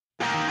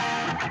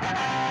Welcome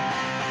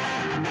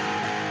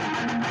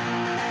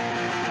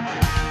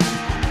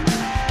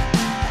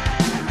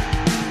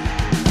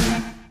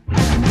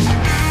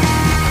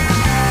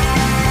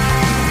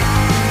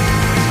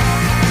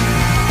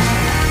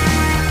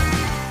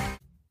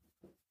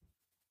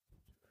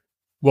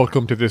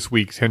to this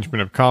week's Henchman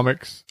of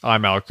Comics.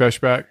 I'm Alex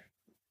Eschbach.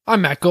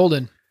 I'm Matt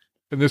Golden.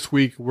 And this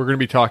week we're going to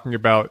be talking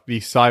about the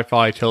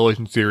sci-fi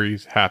television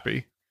series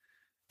Happy.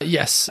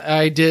 Yes,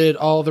 I did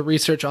all the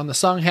research on the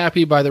song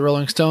Happy by the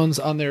Rolling Stones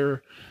on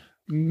their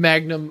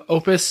magnum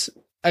opus,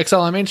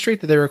 Exile on Main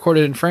Street, that they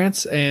recorded in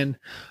France, and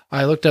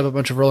I looked up a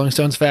bunch of Rolling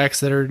Stones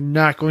facts that are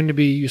not going to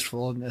be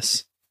useful in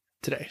this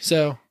today.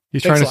 So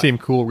He's trying to seem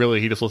cool,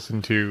 really. He just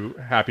listened to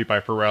Happy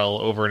by Pharrell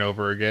over and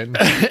over again.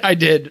 I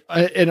did,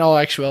 in all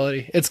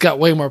actuality. It's got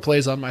way more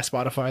plays on my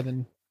Spotify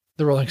than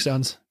the Rolling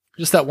Stones.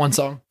 Just that one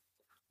song.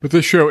 But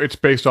this show, it's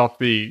based off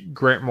the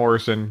Grant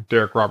Morrison,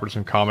 Derek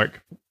Robertson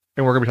comic.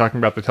 And we're going to be talking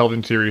about the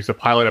television series, the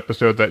pilot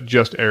episode that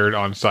just aired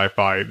on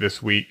Sci-Fi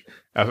this week.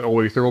 As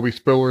always, there will be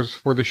spoilers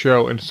for the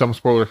show and some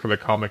spoilers for the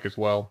comic as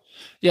well.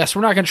 Yes,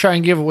 we're not going to try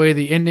and give away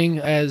the ending,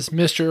 as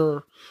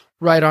Mr.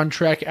 Right on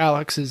Track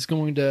Alex is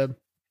going to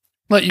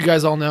let you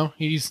guys all know.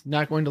 He's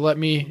not going to let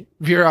me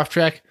veer off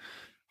track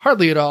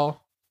hardly at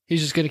all.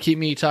 He's just going to keep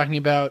me talking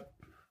about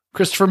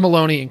Christopher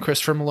Meloni and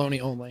Christopher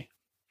Meloni only.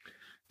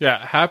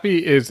 Yeah,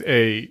 Happy is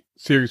a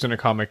series and a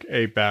comic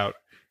about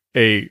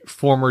a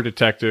former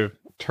detective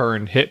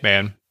turned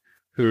hitman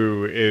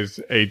who is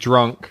a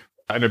drunk,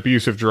 an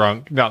abusive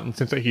drunk, not in the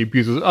sense that he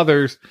abuses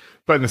others,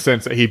 but in the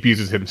sense that he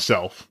abuses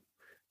himself.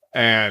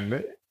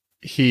 And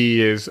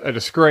he is a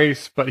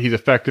disgrace, but he's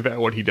effective at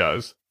what he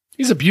does.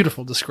 He's a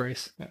beautiful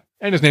disgrace. Yeah.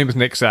 And his name is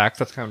Nick Sachs.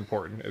 That's kind of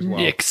important as well.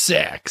 Nick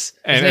Sachs.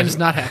 His name is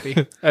not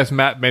Happy. As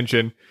Matt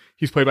mentioned,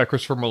 he's played by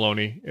Christopher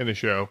Meloni in the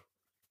show.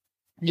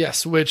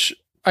 Yes, which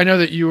I know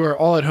that you are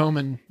all at home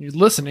and you're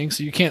listening,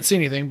 so you can't see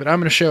anything, but I'm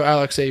going to show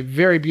Alex a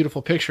very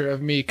beautiful picture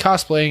of me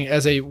cosplaying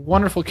as a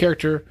wonderful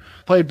character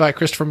played by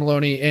Christopher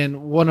Meloni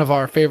in one of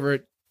our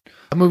favorite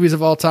movies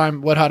of all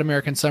time, Wet Hot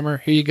American Summer.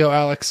 Here you go,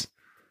 Alex.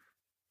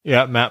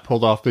 Yeah, Matt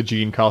pulled off the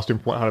jean costume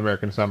for Wet Hot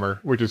American Summer,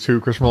 which is who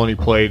Christopher Meloni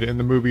played in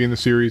the movie and the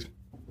series.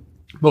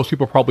 Most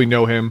people probably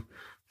know him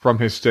from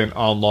his stint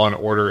on Law &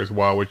 Order as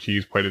well, which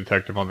he's played a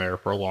detective on there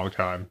for a long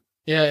time.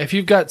 Yeah, if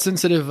you've got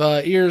sensitive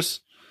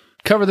ears,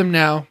 cover them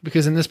now,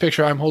 because in this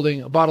picture I'm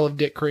holding a bottle of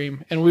Dick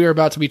Cream, and we are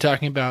about to be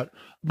talking about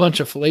a bunch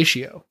of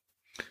fellatio.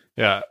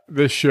 Yeah,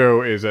 this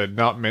show is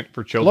not meant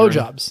for children.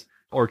 Blowjobs.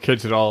 Or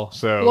kids at all,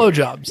 so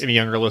blowjobs. Any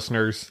younger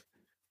listeners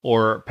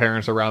or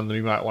parents around them,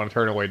 you might want to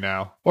turn away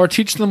now. Or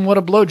teach them what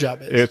a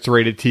blowjob is. It's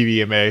rated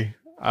TVMA,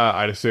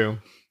 I'd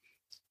assume.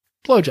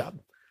 Blowjob.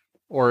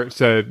 Or it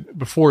said,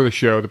 before the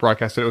show, the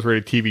broadcast said it was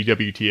rated TV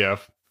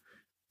WTF,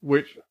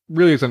 which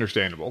really is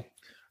understandable.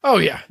 Oh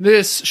yeah,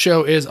 this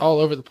show is all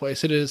over the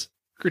place. It is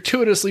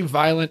gratuitously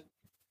violent.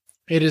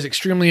 It is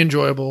extremely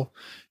enjoyable.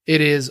 It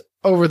is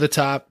over the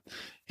top,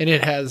 and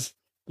it has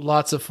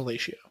lots of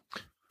fellatio.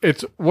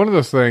 It's one of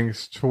those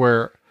things to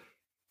where,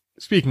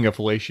 speaking of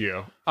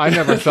fellatio, I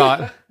never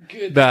thought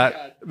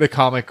that the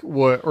comic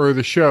would, or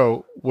the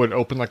show would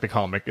open like the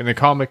comic. In the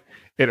comic,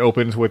 it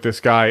opens with this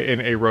guy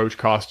in a roach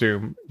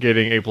costume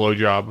getting a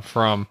blowjob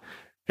from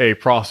a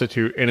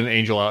prostitute in an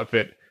angel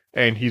outfit,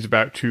 and he's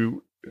about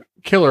to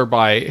kill her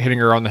by hitting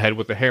her on the head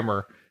with a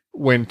hammer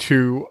when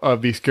two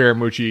of the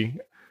Scaramucci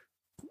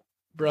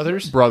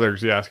brothers,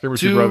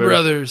 Scaramucci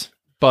brothers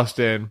bust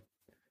in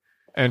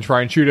and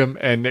try and shoot him,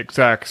 and Nick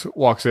Sachs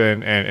walks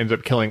in and ends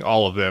up killing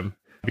all of them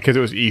because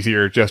it was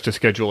easier just to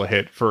schedule a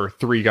hit for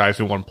three guys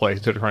in one place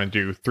instead of trying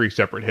to do three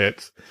separate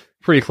hits.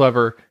 Pretty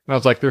clever. And I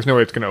was like, there's no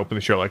way it's going to open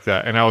the show like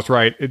that. And I was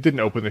right. It didn't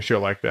open the show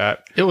like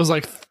that. It was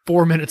like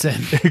 4 minutes in.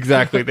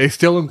 Exactly. They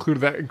still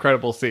included that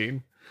incredible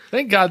scene.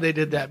 Thank God they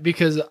did that,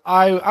 because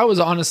I was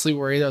honestly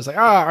worried. I was like,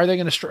 are they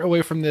going to stray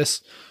away from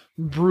this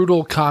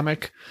brutal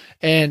comic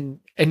and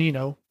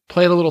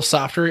play it a little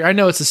softer? I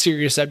know it's a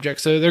serious subject,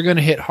 so they're going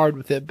to hit hard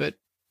with it, but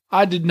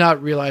I did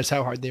not realize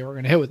how hard they were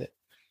going to hit with it.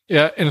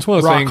 Yeah, and it's one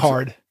of those things.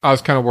 Hard. I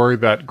was kind of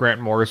worried that Grant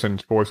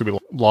Morrison's voice would be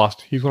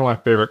lost. He's one of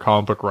my favorite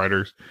comic book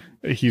writers.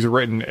 He's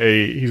written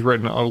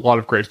a lot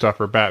of great stuff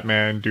for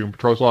Batman, Doom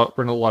Patrol. He's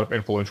written a lot of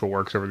influential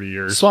works over the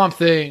years. Swamp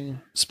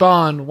Thing,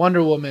 Spawn,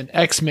 Wonder Woman,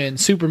 X-Men,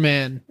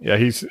 Superman. Yeah,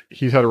 he's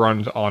had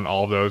runs on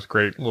all of those.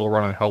 Great little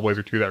run on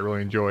Hellblazer 2 that I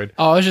really enjoyed.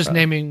 Oh, I was just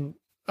naming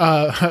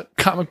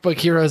comic book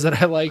heroes that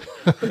I like.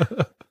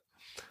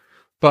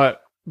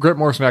 But Grant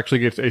Morrison actually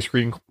gets a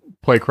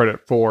screenplay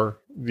credit for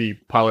the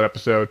pilot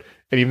episode.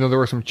 And even though there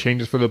were some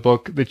changes for the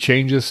book, the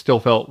changes still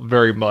felt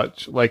very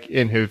much like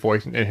in his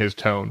voice and in his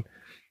tone.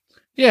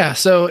 Yeah,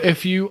 so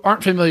if you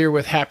aren't familiar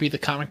with Happy, the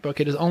comic book,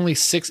 it is only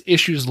 6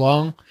 issues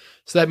long.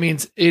 So that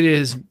means it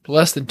is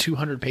less than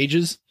 200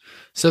 pages.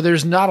 So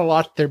there's not a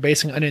lot they're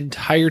basing an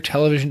entire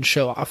television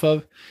show off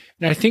of.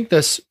 And I think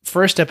this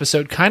first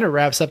episode kind of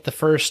wraps up the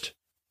first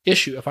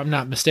issue, if I'm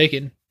not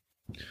mistaken.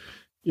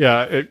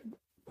 Yeah, it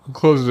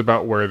closes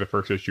about where the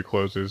first issue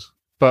closes.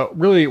 But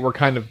really, we're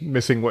kind of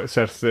missing what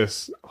sets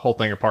this whole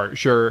thing apart.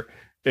 Sure,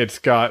 it's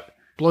got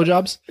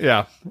blowjobs.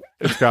 Yeah,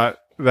 it's got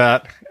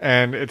that,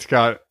 and it's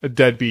got a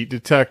deadbeat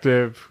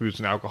detective who's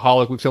an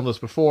alcoholic. We've seen this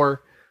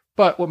before,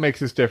 but what makes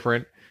this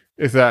different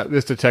is that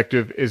this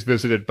detective is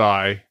visited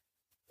by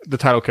the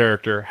title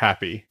character,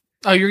 Happy.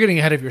 Oh, you're getting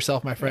ahead of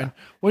yourself, my friend.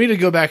 Yeah. We need to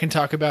go back and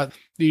talk about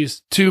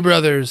these two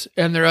brothers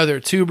and their other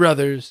two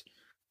brothers,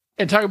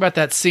 and talk about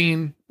that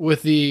scene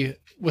with the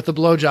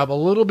blowjob a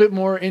little bit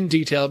more in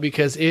detail,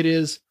 because it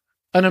is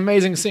an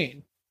amazing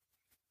scene.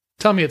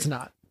 Tell me it's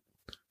not.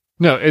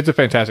 No, it's a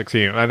fantastic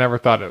scene. I never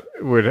thought it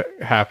would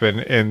happen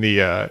in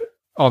the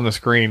on the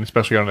screen,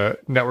 especially on a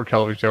network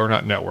television show, or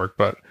not network,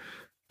 but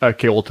a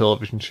cable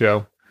television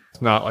show.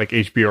 It's not like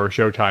HBO or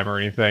Showtime or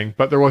anything.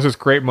 But there was this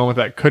great moment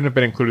that couldn't have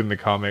been included in the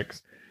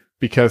comics,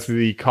 because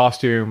the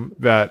costume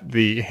that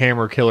the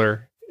Hammer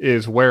Killer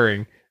is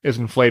wearing is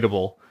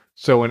inflatable.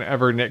 So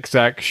whenever Nick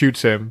Zack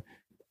shoots him,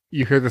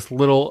 you hear this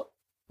little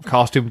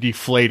costume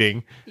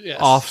deflating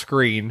off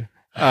screen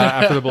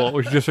after the bullet,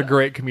 which is just a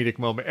great comedic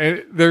moment.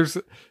 And there's,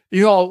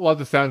 you know, while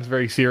this sounds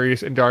very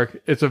serious and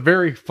dark, it's a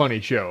very funny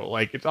show.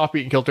 Like, it's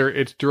offbeat and kilter.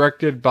 It's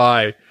directed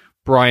by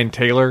Brian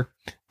Taylor,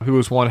 who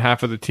was one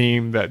half of the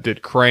team that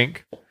did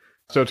Crank.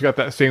 So it's got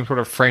that same sort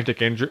of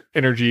frantic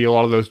energy, a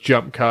lot of those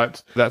jump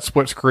cuts, that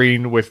split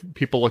screen with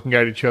people looking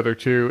at each other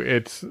too.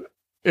 It's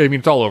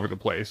all over the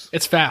place.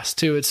 It's fast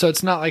too.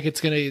 It's not like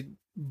it's going to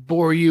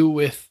bore you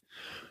with,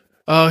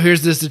 oh,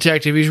 here's this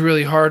detective, he's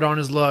really hard on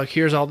his luck,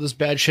 here's all this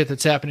bad shit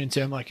that's happening to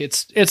him. Like,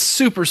 it's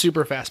super,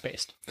 super fast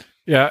paced.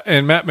 Yeah,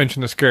 and Matt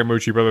mentioned the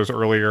Scaramucci brothers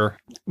earlier.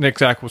 Nick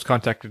Zack was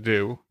contacted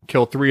to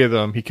kill 3 of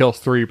them. He kills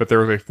 3, but there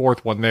was a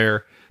 4th one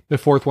there. The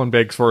 4th one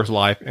begs for his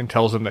life and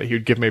tells him that he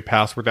would give him a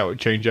password that would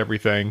change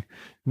everything.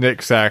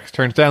 Nick Zack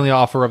turns down the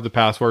offer of the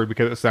password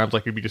because it sounds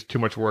like it'd be just too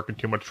much work and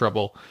too much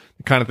trouble.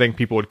 The kind of thing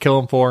people would kill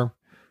him for.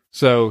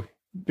 So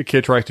the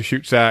kid tries to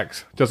shoot Zack,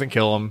 doesn't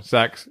kill him.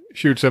 Zack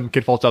shoots him,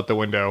 kid falls out the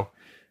window.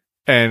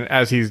 And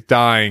as he's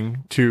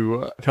dying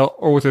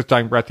with his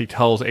dying breath, he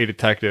tells a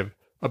detective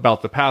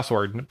about the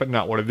password, but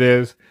not what it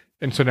is.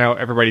 And so now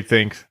everybody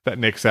thinks that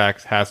Nick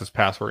Zack has his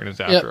password and is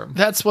after him.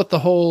 That's what the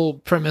whole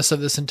premise of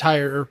this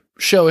entire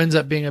show ends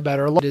up being about.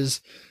 Or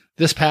is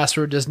this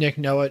password, does Nick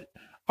know it?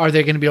 Are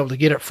they going to be able to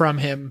get it from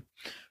him?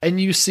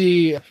 And you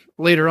see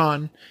later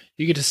on,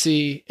 you get to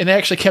see, and they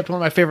actually kept one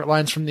of my favorite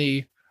lines from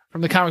the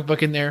comic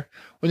book in there,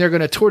 when they're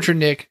going to torture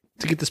Nick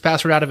to get this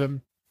password out of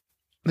him.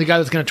 The guy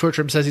that's going to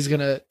torture him says he's going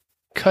to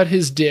cut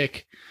his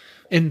dick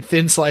in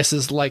thin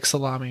slices like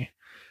salami,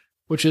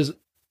 which is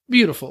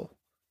beautiful.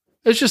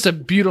 It's just a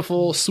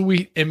beautiful,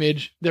 sweet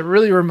image that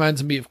really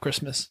reminds me of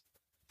Christmas.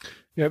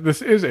 Yeah, this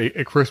is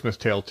a Christmas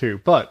tale too,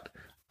 but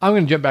I'm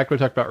going to jump back to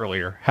what I talked about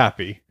earlier,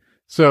 Happy.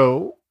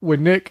 So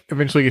when Nick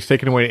eventually gets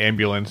taken away in an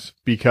ambulance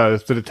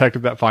because the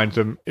detective that finds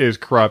him is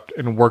corrupt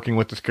and working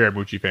with the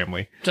Scaramucci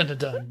family. Dun, dun,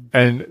 dun.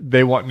 And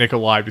they want Nick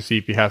alive to see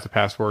if he has the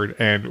password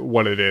and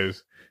what it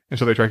is. And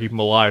so they try to keep him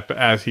alive, but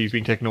as he's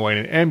being taken away in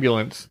an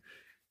ambulance,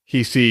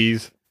 he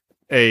sees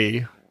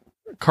a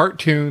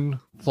cartoon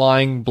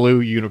flying blue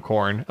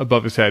unicorn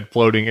above his head,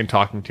 floating and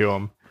talking to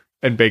him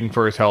and begging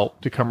for his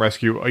help to come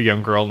rescue a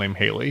young girl named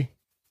Haley.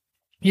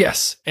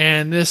 Yes,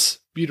 and this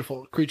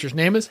beautiful creature's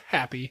name is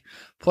Happy,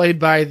 played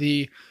by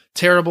the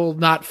terrible,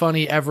 not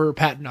funny ever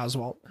Patton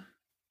Oswalt.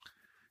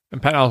 And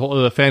Patton Oswalt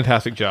did a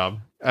fantastic job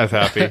as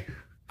Happy.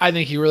 I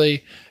think he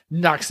really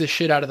knocks this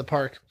shit out of the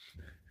park.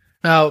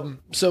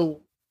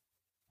 So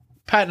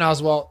Patton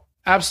Oswalt,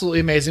 absolutely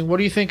amazing. What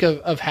do you think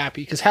of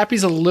Happy? Because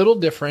Happy's a little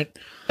different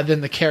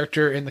than the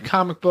character in the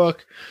comic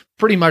book.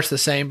 Pretty much the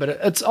same, but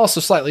it's also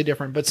slightly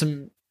different. But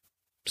some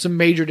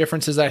major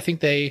differences that I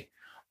think they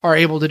are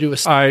able to do.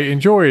 I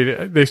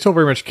enjoyed. They still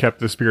very much kept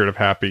the spirit of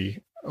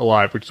Happy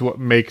alive, which is what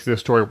makes this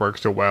story work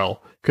so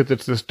well. Because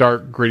it's this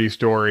dark, gritty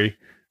story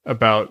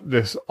about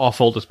this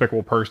awful,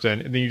 despicable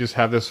person, and then you just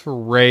have this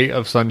ray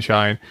of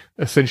sunshine,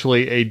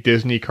 essentially a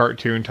Disney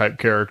cartoon type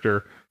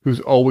character who's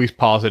always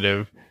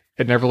positive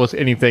and never lets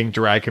anything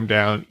drag him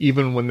down,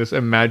 even when this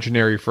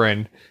imaginary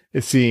friend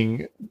is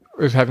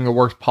having the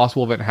worst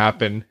possible event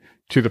happen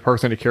to the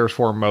person he cares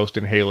for most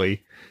in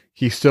Haley.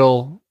 He's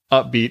still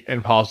upbeat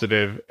and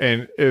positive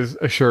and is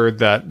assured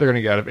that they're going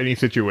to get out of any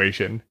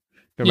situation,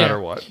 no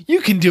matter what.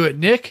 You can do it,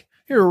 Nick.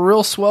 You're a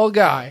real swell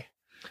guy.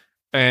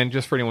 And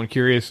just for anyone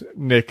curious,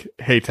 Nick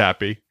hates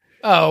Happy.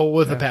 Oh,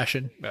 with a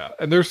passion. Yeah.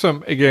 And there's some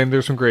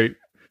great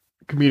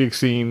comedic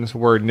scenes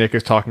where Nick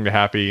is talking to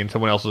Happy and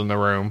someone else is in the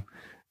room.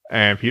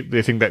 And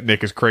they think that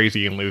Nick is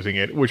crazy and losing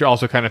it, which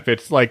also kind of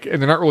fits, and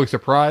they're not really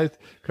surprised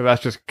because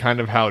that's just kind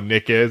of how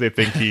Nick is. They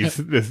think he's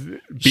this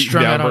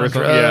beaten down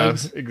person. Yeah,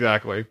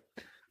 exactly.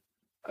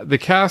 The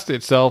cast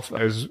itself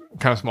is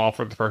kind of small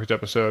for the first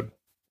episode.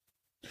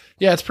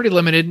 Yeah, it's pretty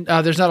limited.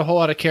 There's not a whole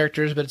lot of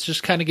characters, but it's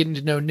just kind of getting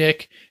to know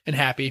Nick and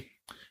Happy.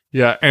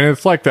 Yeah, and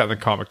it's like that in the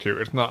comic too.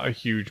 It's not a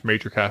huge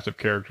major cast of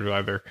characters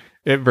either.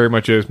 It very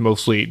much is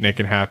mostly Nick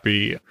and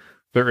Happy.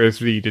 There is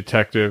the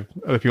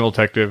female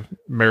detective,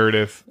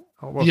 Meredith.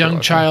 The young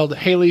child,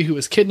 Haley, who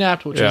was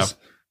kidnapped, which is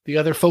the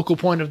other focal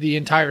point of the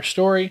entire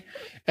story.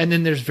 And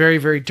then there's very,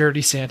 very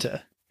dirty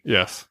Santa.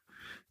 Yes.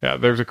 Yeah,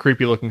 there's a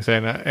creepy looking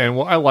Santa. And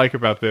what I like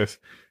about this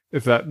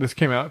is that this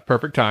came out at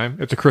perfect time.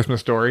 It's a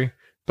Christmas story.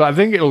 But I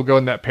think it'll go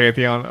in that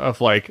pantheon of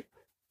like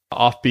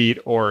offbeat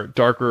or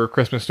darker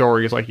Christmas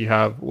stories like you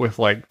have with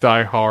like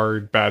Die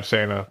Hard, Bad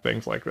Santa,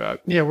 things like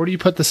that. Yeah, where do you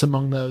put this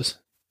among those?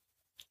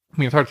 I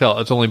mean, it's hard to tell.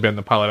 It's only been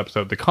the pilot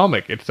episode. The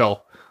comic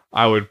itself,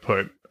 I would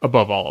put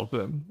above all of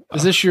them.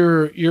 Is this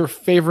your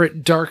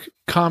favorite dark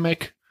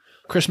comic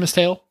Christmas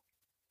tale?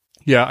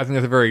 Yeah, I think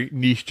that's a very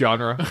niche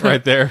genre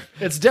right there.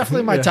 It's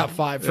definitely my Yeah. top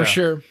 5 for Yeah.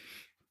 sure.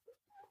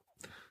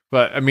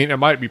 But I mean, it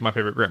might be my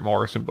favorite Grant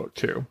Morrison book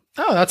too.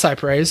 Oh, that's high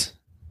praise.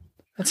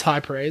 That's high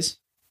praise.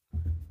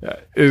 Yeah,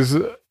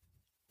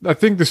 I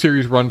think the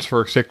series runs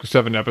for 6 or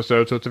 7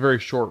 episodes, so it's a very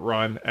short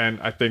run. And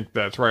I think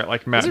that's right.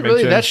 Like Matt Is it mentioned,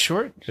 really that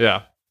short?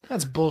 yeah,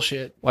 That's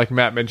bullshit. like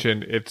Matt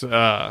mentioned, it's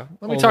Let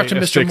me talk to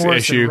Mr.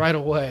 Morrison issue right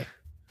away.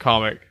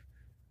 comic,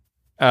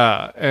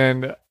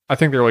 and I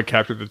think they really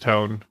captured the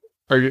tone.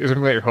 Is there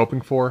anything that you're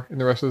hoping for in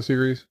the rest of the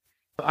series?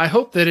 I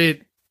hope that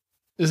it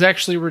is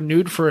actually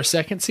renewed for a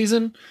second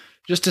season,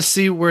 just to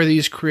see where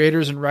these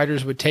creators and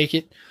writers would take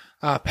it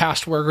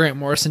past where Grant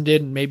Morrison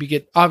did, and maybe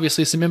get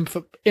obviously some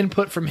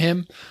input from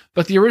him.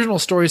 But the original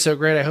story is so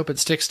great, I hope it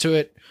sticks to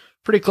it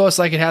pretty close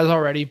like it has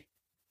already.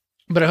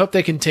 But I hope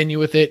they continue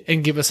with it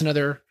and give us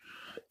another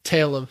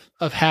tale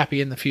of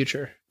Happy in the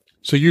future.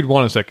 So you'd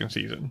want a second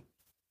season.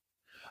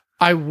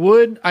 I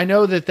would. I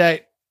know that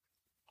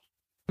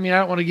I mean, I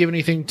don't want to give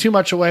anything too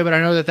much away, but I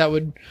know that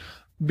would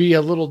be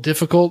a little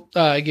difficult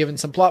given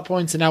some plot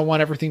points, and I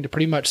want everything to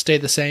pretty much stay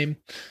the same.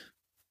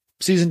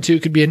 Season 2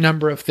 could be a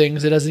number of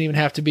things. It doesn't even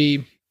have to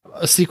be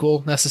a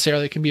sequel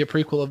necessarily. It can be a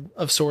prequel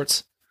of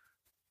sorts.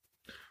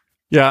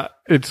 Yeah,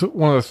 it's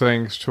one of those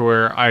things to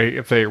where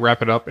if they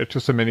wrap it up, it's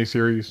just a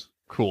miniseries.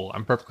 Cool.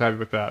 I'm perfectly happy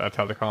with that. That's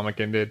how the comic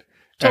ended.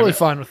 Totally And,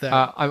 fine with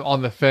that. I'm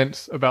on the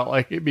fence about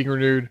like it being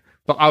renewed,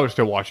 but I would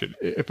still watch it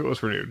if it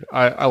was renewed.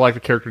 I like the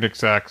character Nick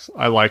Sachs.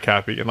 I like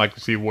Happy and like to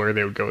see where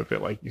they would go with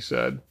it, like you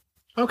said.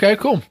 Okay,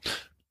 cool.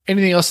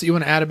 Anything else that you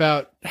want to add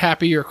about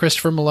Happy or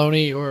Christopher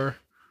Maloney or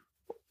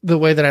the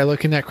way that I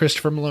look in that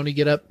Christopher Maloney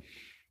get up?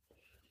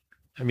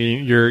 I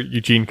mean, your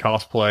Eugene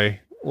cosplay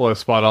was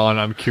spot on.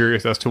 I'm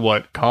curious as to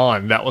what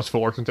con that was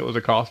for, since it was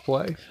a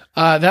cosplay.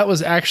 That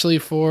was actually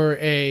for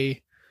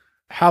a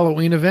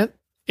Halloween event.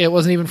 It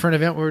wasn't even for an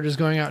event. We were just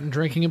going out and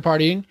drinking and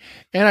partying.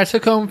 And I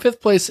took home 5th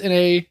place in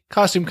a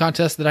costume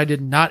contest that I did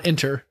not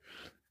enter.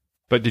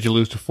 But did you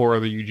lose to 4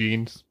 other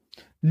Eugenes?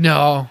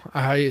 No,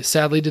 I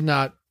sadly did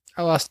not.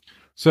 I lost.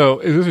 So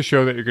is this a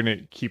show that you're going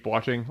to keep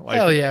watching?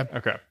 Hell yeah.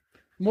 Okay.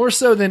 More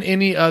so than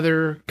any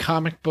other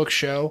comic book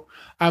show,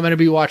 I'm going to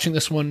be watching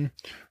this one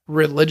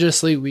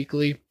religiously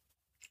weekly.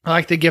 I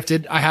like The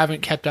Gifted. I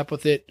haven't kept up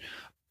with it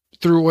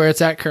through where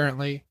it's at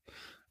currently.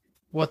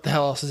 What the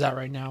hell else is out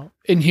right now?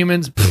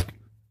 Inhumans,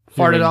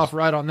 farted Humans, off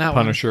right on that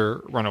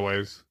Punisher,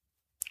 Runaways.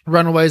 one.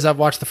 Runaways, I've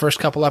watched the first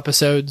couple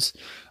episodes.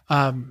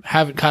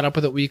 Haven't caught up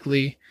with it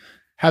weekly.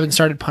 Haven't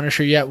started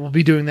Punisher yet. We'll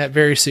be doing that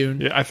very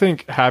soon. Yeah, I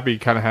think Happy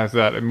kind of has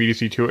that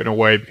immediacy to it in a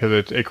way because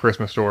it's a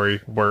Christmas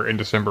story. We're in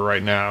December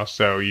right now,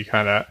 so you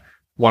kind of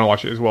want to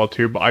watch it as well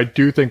too. But I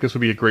do think this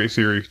will be a great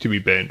series to be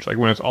binged. Like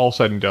when it's all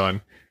said and done,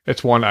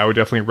 it's one I would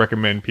definitely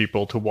recommend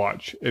people to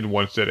watch in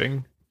one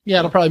sitting. Yeah,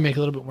 it'll probably make a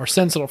little bit more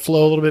sense. It'll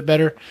flow a little bit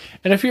better.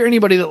 And if you're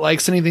anybody that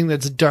likes anything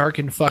that's dark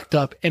and fucked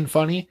up and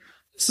funny,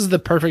 this is the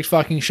perfect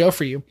fucking show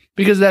for you,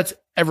 because that's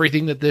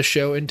everything that this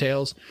show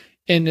entails.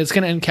 And it's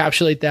going to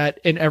encapsulate that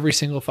in every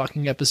single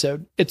fucking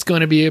episode. It's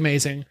going to be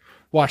amazing.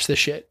 Watch this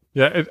shit.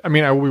 Yeah, I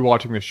mean, I will be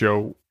watching the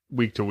show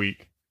week to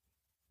week,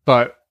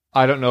 but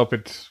I don't know if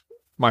it's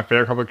my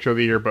favorite comic show of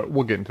the year, but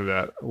we'll get into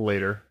that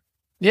later.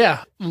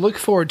 Yeah, look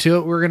forward to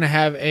it. We're going to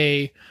have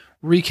a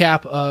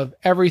recap of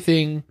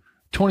everything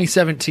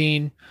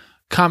 2017,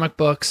 comic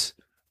books,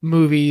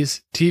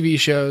 movies, TV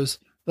shows,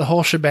 the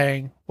whole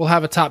shebang. We'll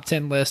have a top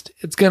 10 list.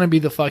 It's going to be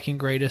the fucking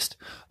greatest.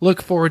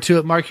 Look forward to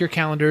it. Mark your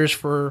calendars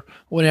for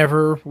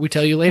whenever we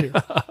tell you later.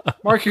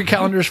 Mark your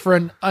calendars for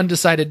an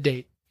undecided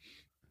date.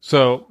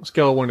 So,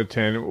 scale of 1 to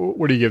 10,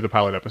 what do you give the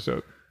pilot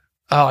episode?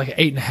 Oh, like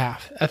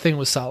 8.5. That thing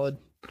was solid.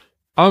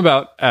 I'm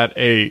about at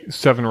a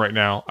 7 right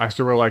now. I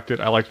still really liked it.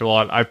 I liked it a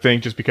lot. I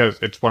think just because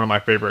it's one of my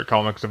favorite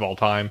comics of all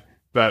time,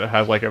 that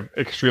has like an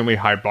extremely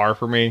high bar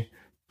for me.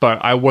 But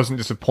I wasn't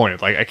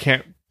disappointed. Like I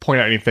can't point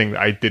out anything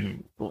that I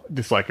didn't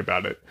dislike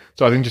about it.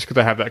 So I think just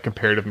because I have that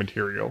comparative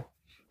material.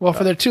 Well,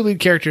 for their 2 lead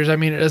characters, I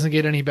mean, it doesn't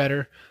get any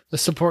better. The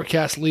support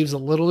cast leaves a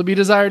little to be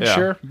desired, Yeah.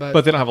 sure, But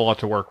they don't have a lot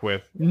to work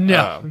with.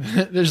 no,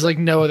 there's like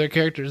no other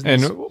characters.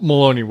 And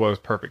Maloney was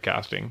perfect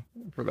casting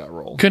for that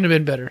role. Couldn't have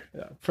been better.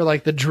 Yeah. For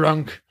like the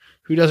drunk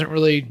who doesn't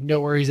really know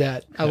where he's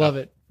at. I love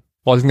it.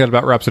 Well, I think that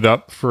about wraps it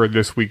up for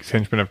this week's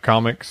Henchmen of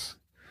Comics.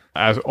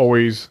 As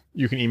always,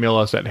 you can email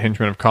us at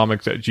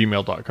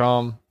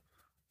henchmenofcomics@gmail.com.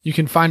 You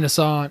can find us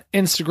on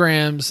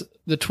Instagrams,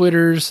 the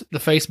Twitters, the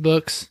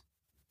Facebooks.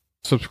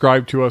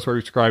 Subscribe to us or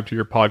subscribe to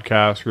your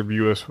podcast.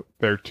 Review us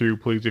there too,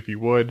 please, if you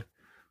would.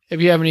 If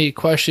you have any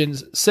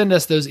questions, send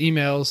us those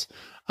emails.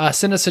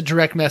 Send us a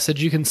direct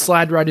message. You can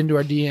slide right into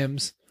our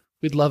DMs.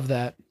 We'd love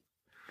that.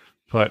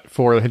 But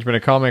for the Henchman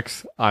of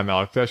Comics, I'm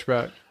Alex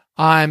Deschbat.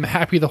 I'm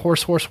Happy the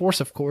Horse,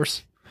 of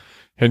course.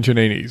 Henshin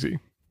ain't easy.